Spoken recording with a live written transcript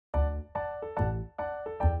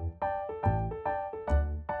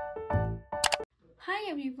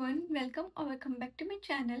everyone, welcome or welcome back to my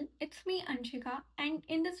channel. It's me Anshika, and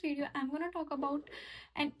in this video I'm going to talk about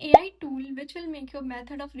an AI tool which will make your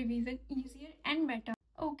method of revision easier and better.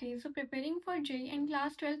 Okay, so preparing for JEE and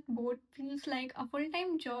class 12 board feels like a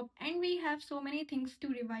full-time job and we have so many things to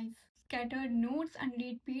revise. Scattered notes,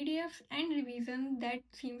 unread PDFs and revision that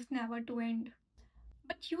seems never to end.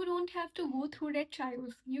 But you don't have to go through that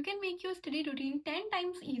chaos. You can make your study routine 10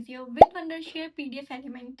 times easier with Wondershare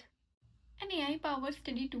PDFelement, an AI-powered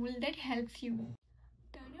study tool that helps you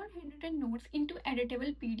turn your handwritten notes into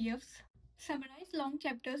editable PDFs, summarize long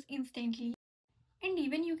chapters instantly, and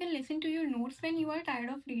even you can listen to your notes when you are tired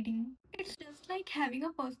of reading. It's just like having a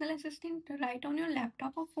personal assistant right on your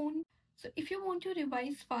laptop or phone. So if you want to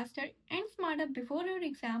revise faster and smarter before your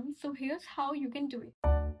exam, so here's how you can do it.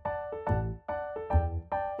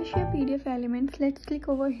 Share PDF elements. Let's click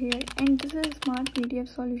over here, and this is a smart PDF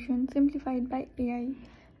solution simplified by AI.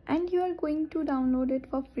 And you are going to download it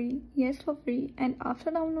for free. Yes, for free. And after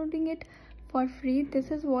downloading it for free, this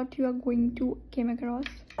is what you are going to come across.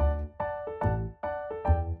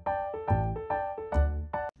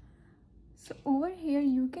 So over here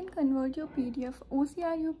you can convert your PDF,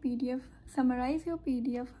 OCR your PDF, summarize your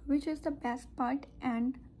PDF, which is the best part,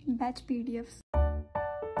 and batch PDFs.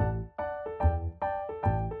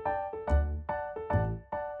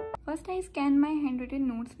 First, I scan my handwritten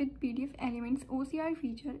notes with PDFelement OCR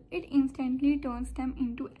feature. It instantly turns them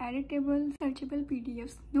into editable, searchable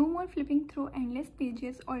PDFs. No more flipping through endless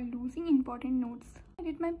pages or losing important notes. I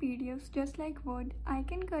edit my PDFs just like Word. I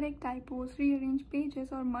can correct typos, rearrange pages,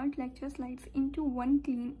 or merge lecture slides into one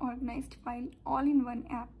clean, organized file all in one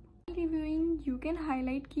app. While reviewing, you can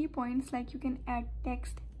highlight key points, like you can add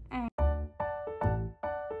text and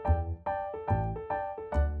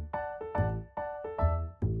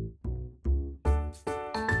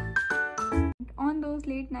on those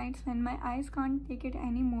late nights when my eyes can't take it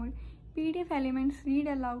anymore, PDFelement's read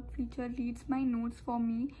aloud feature reads my notes for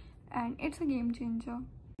me, and it's a game changer.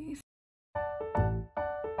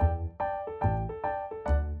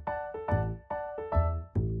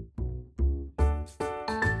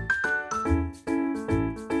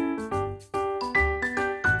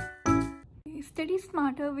 Study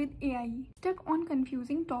smarter with AI. Stuck on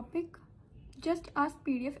confusing topic? Just ask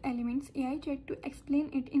PDFelement's AI chat to explain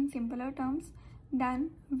it in simpler terms.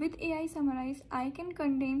 Then, with AI Summarize, I can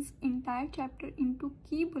condense entire chapter into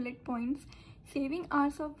key bullet points, saving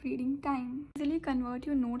hours of reading time. Easily convert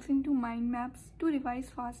your notes into mind maps to revise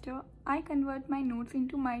faster. I convert my notes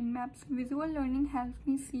into mind maps. Visual learning helps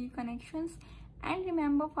me see connections and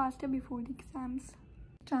remember faster before the exams.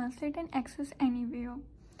 Translate and access anywhere.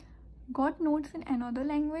 Got notes in another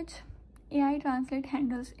language? AI Translate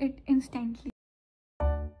handles it instantly.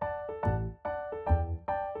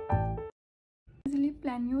 Easily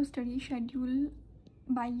plan your study schedule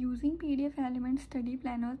by using PDFelement Study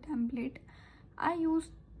Planner template. I use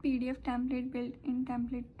PDF template built-in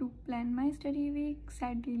template to plan my study week,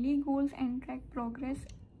 set daily goals, and track progress.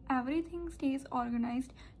 Everything stays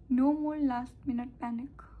organized. No more last-minute panic.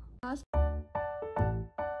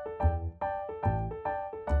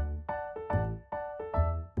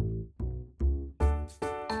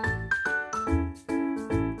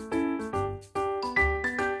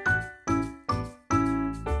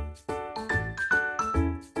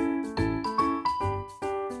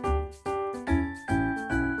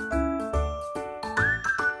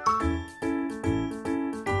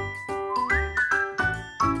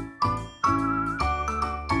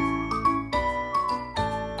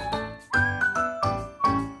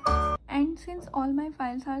 Since all my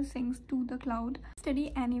files are synced to the cloud,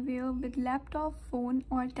 study anywhere with laptop, phone,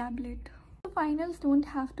 or tablet. The finals don't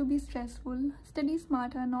have to be stressful. Study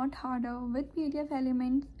smarter, not harder, with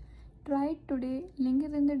PDFelement. Try it today. Link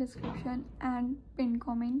is in the description and pinned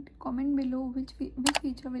comment. Comment below which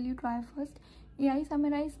feature will you try first: AI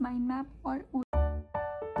Summarize, Mind Map, or